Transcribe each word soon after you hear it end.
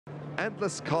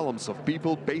Endless columns of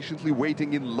people patiently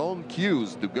waiting in long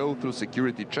queues to go through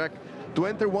security check to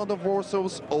enter one of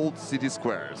Warsaw's old city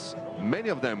squares. Many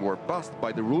of them were bussed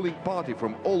by the ruling party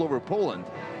from all over Poland,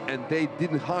 and they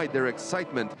didn't hide their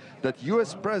excitement that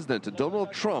US President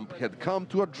Donald Trump had come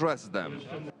to address them.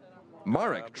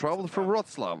 Marek traveled from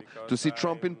Wrocław to see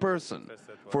Trump in person.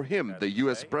 For him, the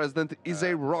US president is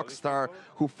a rock star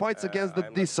who fights against the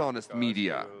dishonest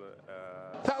media.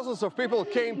 Thousands of people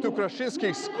came to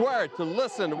Krasinski Square to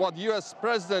listen what US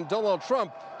President Donald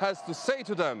Trump has to say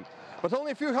to them. But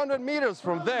only a few hundred meters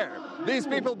from there, these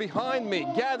people behind me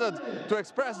gathered to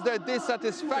express their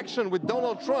dissatisfaction with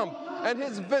Donald Trump and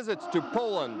his visit to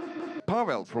Poland.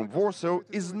 Pavel from Warsaw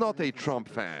is not a Trump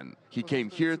fan. He came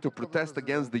here to protest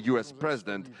against the US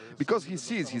president because he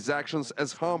sees his actions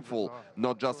as harmful,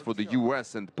 not just for the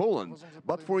US and Poland,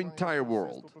 but for the entire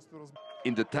world.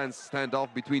 In the tense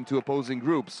standoff between two opposing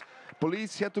groups,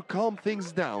 police had to calm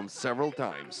things down several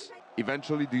times.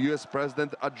 Eventually, the US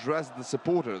president addressed the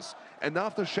supporters, and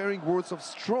after sharing words of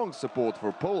strong support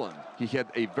for Poland, he had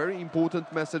a very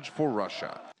important message for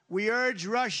Russia. We urge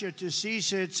Russia to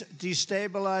cease its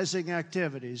destabilizing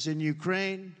activities in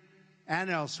Ukraine and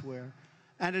elsewhere,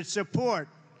 and its support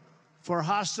for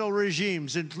hostile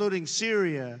regimes, including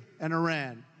Syria and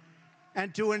Iran,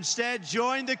 and to instead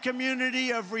join the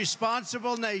community of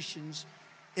responsible nations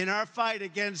in our fight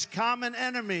against common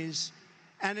enemies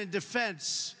and in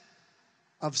defense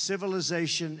of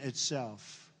civilization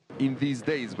itself. In these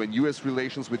days, when US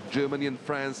relations with Germany and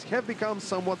France have become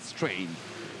somewhat strained,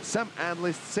 some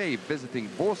analysts say visiting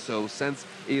Warsaw sends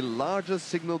a larger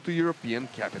signal to European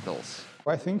capitals.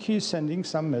 I think he's sending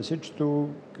some message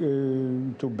to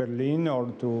Berlin or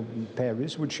to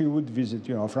Paris, which he would visit,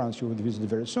 France he would visit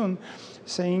very soon,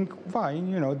 saying,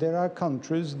 fine, there are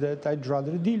countries that I'd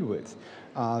rather deal with.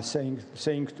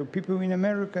 Saying to people in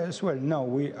America as well,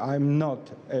 no, I'm not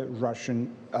a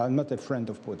Russian, I'm not a friend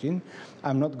of Putin.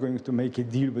 I'm not going to make a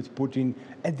deal with Putin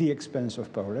at the expense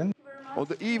of Poland. On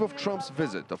the eve of Trump's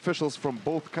visit, officials from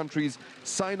both countries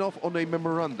sign off on a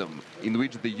memorandum in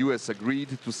which the US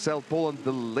agreed to sell Poland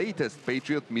the latest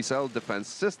Patriot missile defense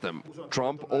system.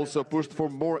 Trump also pushed for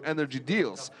more energy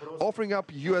deals, offering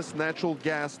up US natural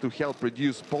gas to help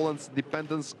reduce Poland's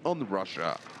dependence on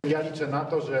Russia.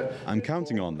 I'm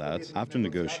counting on that, after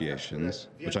negotiations,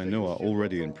 which I know are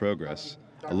already in progress,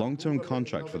 a long-term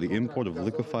contract for the import of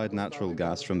liquefied natural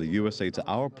gas from the USA to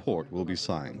our port will be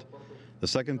signed. The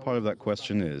second part of that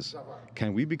question is,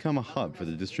 can we become a hub for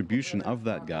the distribution of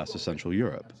that gas to Central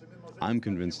Europe? I'm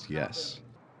convinced yes.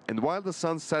 And while the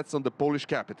sun sets on the Polish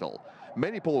capital,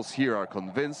 many Poles here are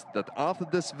convinced that after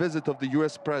this visit of the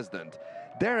US president,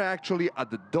 they're actually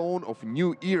at the dawn of a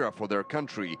new era for their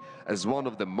country as one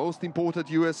of the most important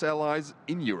US allies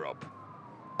in Europe.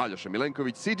 Aljosa,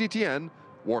 Milenkovic, CGTN,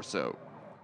 Warsaw.